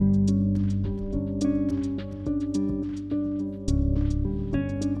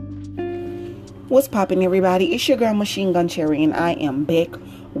What's poppin', everybody? It's your girl Machine Gun Cherry, and I am back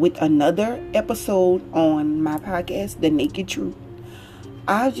with another episode on my podcast, The Naked Truth.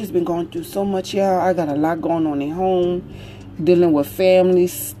 I've just been going through so much, y'all. I got a lot going on at home, dealing with family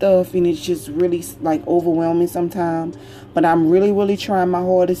stuff, and it's just really like overwhelming sometimes. But I'm really trying my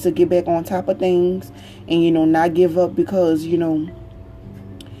hardest to get back on top of things and not give up, because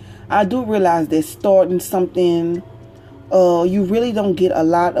I do realize that starting something, you really don't get a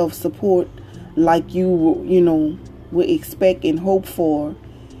lot of support like you would expect and hope for.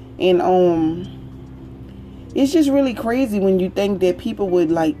 And it's just really crazy when you think that people would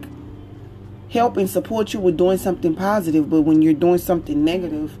like help and support you with doing something positive, but when you're doing something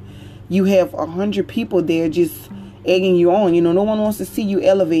negative, you have 100 people there just egging you on. No one wants to see you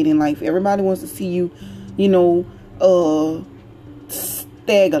elevate in life. Everybody wants to see you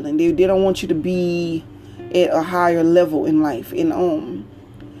staggering. They don't want you to be at a higher level in life. And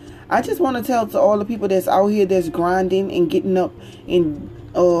I just want to tell to all the people that's out here that's grinding and getting up and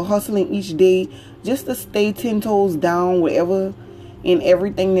hustling each day, just to stay 10 toes down wherever in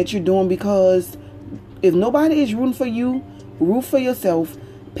everything that you're doing, because if nobody is rooting for you, root for yourself.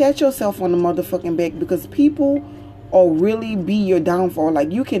 Pat yourself on the motherfucking back, because people will really be your downfall.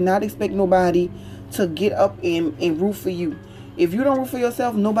 Like, you cannot expect nobody to get up and root for you. If you don't root for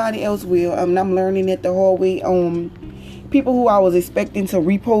yourself, nobody else will. I'm learning that the hard way. People who I was expecting to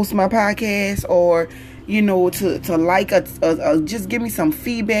repost my podcast or to like just give me some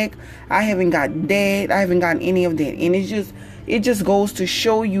feedback, I haven't got that. I haven't gotten any of that. And it just goes to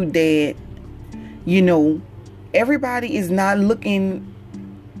show you that everybody is not looking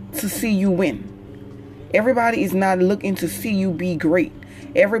to see you win. Everybody is not looking to see you be great.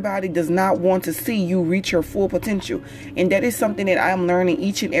 Everybody does not want to see you reach your full potential. And that is something that I'm learning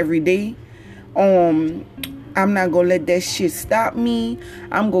each and every day. I'm not going to let that shit stop me.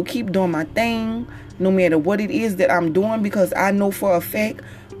 I'm going to keep doing my thing, no matter what it is that I'm doing, because I know for a fact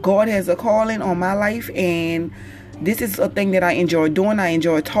God has a calling on my life, and this is a thing that I enjoy doing. I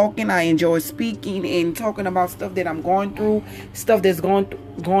enjoy talking. I enjoy speaking and talking about stuff that I'm going through, stuff that's going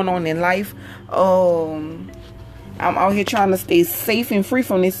on in life. I'm out here trying to stay safe and free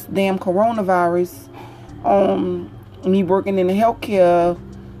from this damn coronavirus. Me working in the healthcare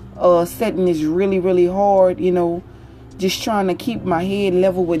setting is really hard, just trying to keep my head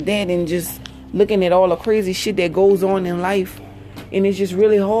level with that, and just looking at all the crazy shit that goes on in life. And it's just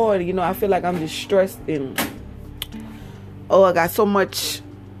really hard. I feel like I'm just stressed, and I got so much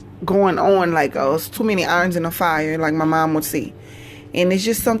going on, like it's too many irons in the fire, like my mom would say. And it's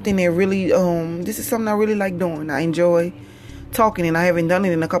just something that really this is something I really like doing. I enjoy talking, and I haven't done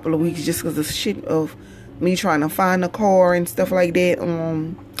it in a couple of weeks just because of shit of me trying to find a car and stuff like that.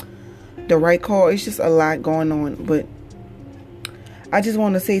 The right car. It's just a lot going on. But I just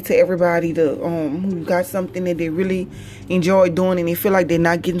want to say to everybody who got something that they really enjoy doing and they feel like they're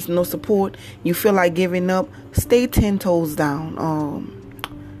not getting no support, you feel like giving up, stay 10 toes down.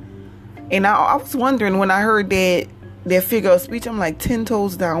 And I was wondering when I heard that figure of speech, I'm like, 10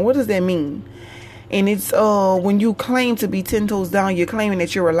 toes down, what does that mean? And it's when you claim to be 10 toes down, you're claiming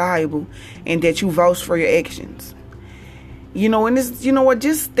that you're reliable and that you vouch for your actions. And it's,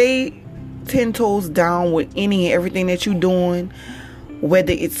 just stay 10 toes down with any and everything that you're doing,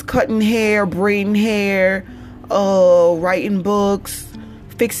 whether it's cutting hair, braiding hair, writing books,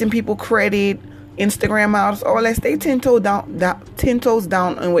 fixing people credit, Instagram models, all that. Stay 10 toes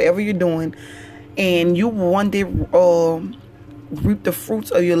down on whatever you're doing, and you will one day reap the fruits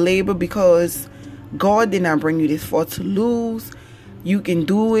of your labor, because God did not bring you this far to lose. You can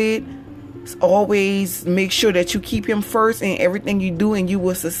do it. Always make sure that you keep him first in everything you do, and you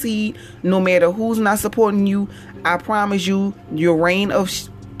will succeed no matter who's not supporting you. I promise you, your reign of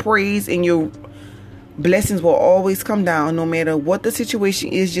praise and your blessings will always come down no matter what the situation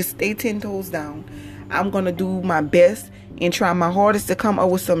is. Just stay 10 toes down. I'm going to do my best and try my hardest to come up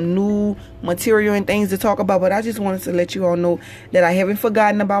with some new material and things to talk about. But I just wanted to let you all know that I haven't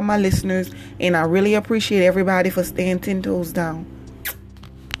forgotten about my listeners, and I really appreciate everybody for staying 10 toes down.